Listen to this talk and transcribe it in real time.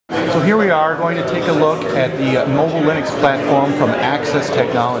So here we are going to take a look at the mobile Linux platform from Access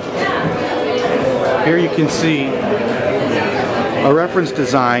Technology. Here you can see a reference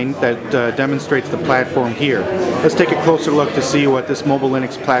design that demonstrates the platform here. Let's take a closer look to see what this mobile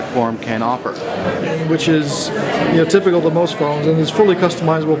Linux platform can offer. Which is typical of most phones, and is fully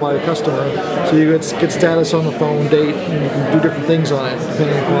customizable by a customer. So you get status on the phone, date, and you can do different things on it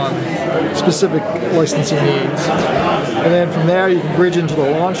depending upon specific licensing needs. And then from there you can bridge into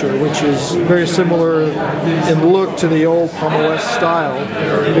the launcher, which is very similar in look to the old Palm OS style,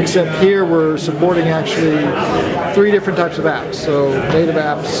 except here we're supporting actually 3 different types of apps. So native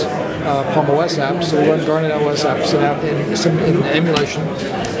apps, Palm OS apps, so we run Garnet OS apps in emulation,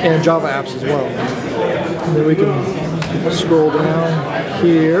 and Java apps as well. And then we can scroll down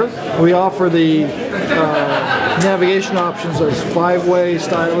here. We offer the navigation options as 5-way,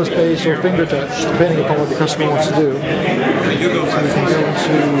 stylus-based, or finger touch, depending upon what the customer wants to do. So we can go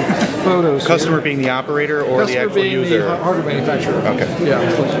into photos. Customer here being the operator or the actual user? Customer being the hardware manufacturer. Okay. Yeah.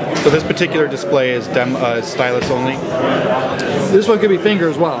 So this particular display is stylus only? This one could be finger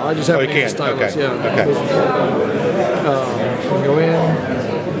as well. I just have a stylus. Okay. Yeah. Okay. We can go in.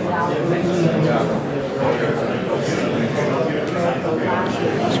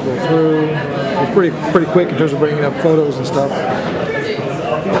 Scroll through. It's pretty quick in terms of bringing up photos and stuff.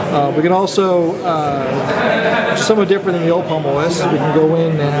 We can also, which is somewhat different than the old Palm OS, we can go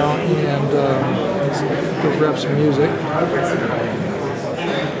in now and go grab some music.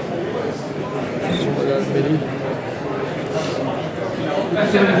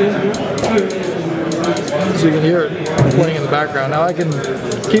 So you can hear it playing in the background. Now I can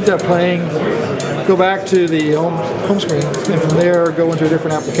keep that playing, go back to the home screen, and from there go into a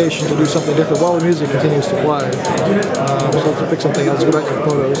different application to do something different while the music continues to play. So to pick something else, go back to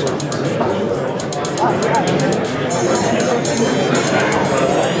photos.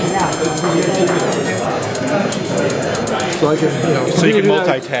 So I can, so you can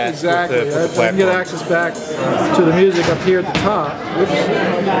multitask exactly. with the platform. I can get access back to the music up here at the top.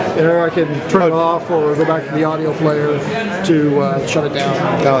 And I can turn it off or go back to the audio player to shut it down.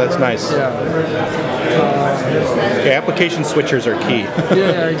 Oh, that's nice. Yeah. Okay, application switchers are key.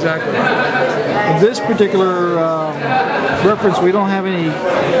 Yeah, exactly. In this particular reference, we don't have any.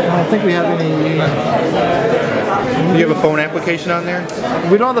 I don't think we have any. Do you have a phone application on there?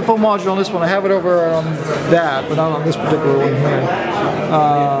 We don't have the phone module on this one. I have it over on that, but not on this particular one here.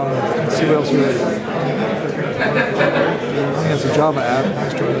 Let's see what else we have. I think it's a Java app.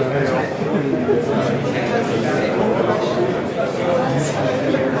 Let's try that.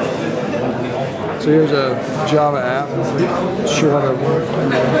 So here's a Java app. Not sure how to work.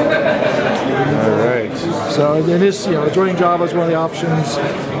 All right. So in this, joining Java is one of the options.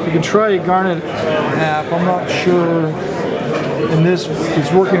 You can try a Garnet app. I'm not sure. In this,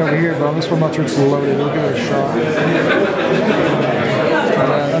 it's working over here, but on this one, I'm not sure it's loaded. We'll give it a shot. I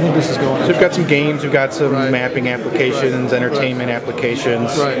think this is going. So we've got some games, we've got some mapping applications, entertainment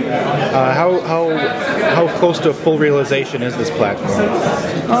applications. Right. How close to a full realization is this platform?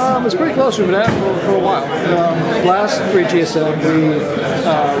 It's pretty close. We've been at it for a while. Last 3GSM, we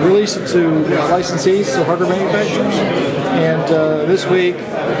released it to licensees, so hardware manufacturers, and this week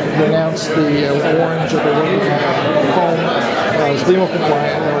we announced the Orange that they're working on phone. It's LEMO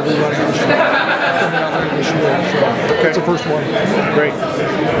compliant, and we're running this coming out later this year. So that's the first one. Great.